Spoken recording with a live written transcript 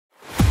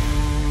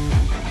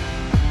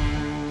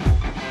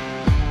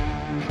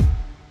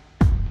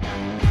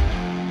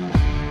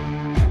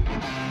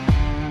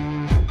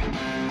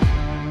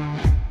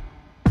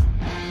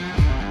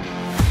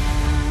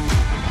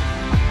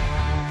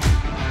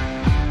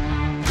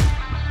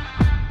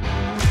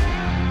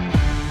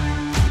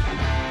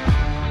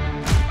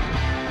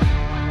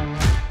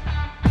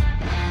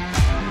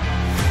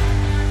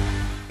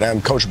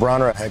I'm Coach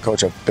Bronner, head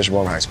coach at Bishop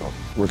Gorman High School.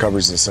 Recovery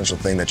is an essential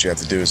thing that you have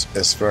to do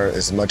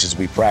as much as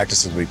we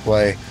practice, as we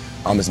play,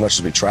 as much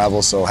as we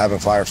travel. So having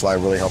Firefly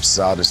really helps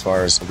us out as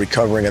far as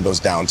recovering at those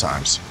down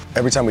times.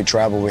 Every time we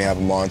travel, we have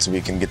them on so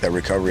we can get that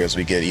recovery as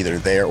we get either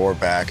there or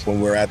back. When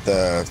we're at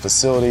the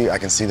facility, I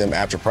can see them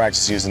after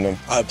practice using them.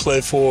 I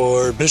play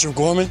for Bishop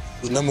Gorman,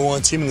 the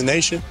 #1 team in the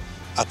nation.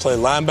 I play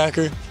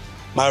linebacker.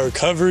 My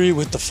recovery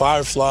with the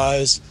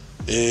Fireflies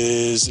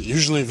is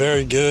usually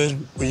very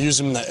good. We use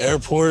them in the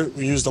airport,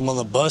 we use them on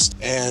the bus,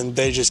 and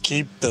they just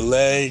keep the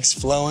legs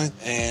flowing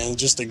and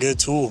just a good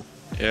tool.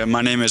 Yeah,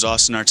 my name is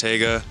Austin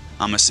Artega.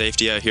 I'm a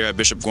safety out here at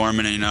Bishop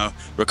Gorman, and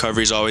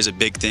recovery is always a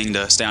big thing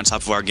to stay on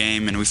top of our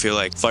game, and we feel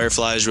like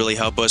Fireflies really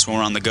help us when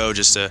we're on the go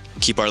just to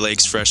keep our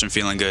legs fresh and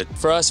feeling good.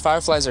 For us,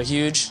 Fireflies are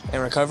huge in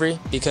recovery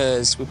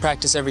because we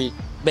practice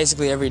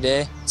basically every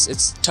day.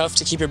 It's tough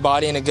to keep your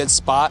body in a good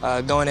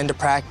spot going into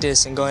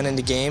practice and going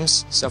into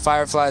games, so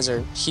Fireflies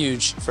are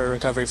huge for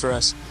recovery for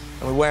us,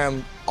 and we wear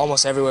them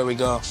almost everywhere we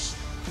go.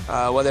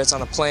 Whether it's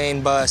on a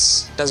plane,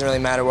 bus, doesn't really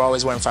matter, we're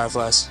always wearing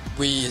Fireflies.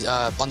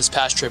 On this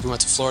past trip, we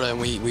went to Florida and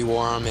we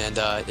wore them, and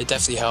it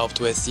definitely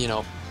helped with,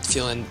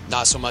 feeling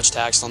not so much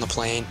taxed on the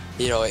plane.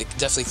 It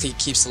definitely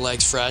keeps the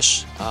legs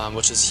fresh,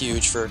 which is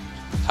huge for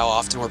how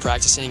often we're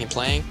practicing and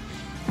playing.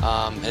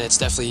 And it's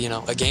definitely,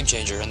 a game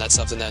changer, and that's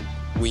something that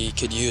we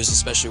could use,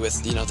 especially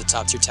with, the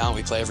top-tier talent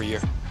we play every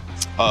year.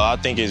 I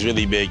think it's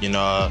really big,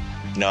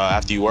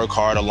 after you work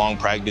hard, a long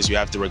practice, you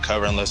have to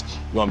recover unless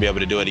you won't be able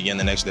to do it again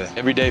the next day.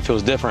 Every day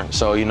feels different,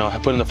 so,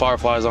 putting the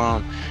Fireflies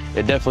on,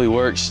 it definitely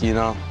works,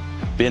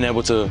 Being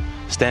able to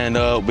stand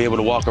up, be able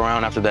to walk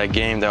around after that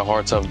game, that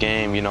hard, tough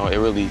game, it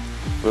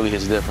really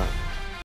hits different.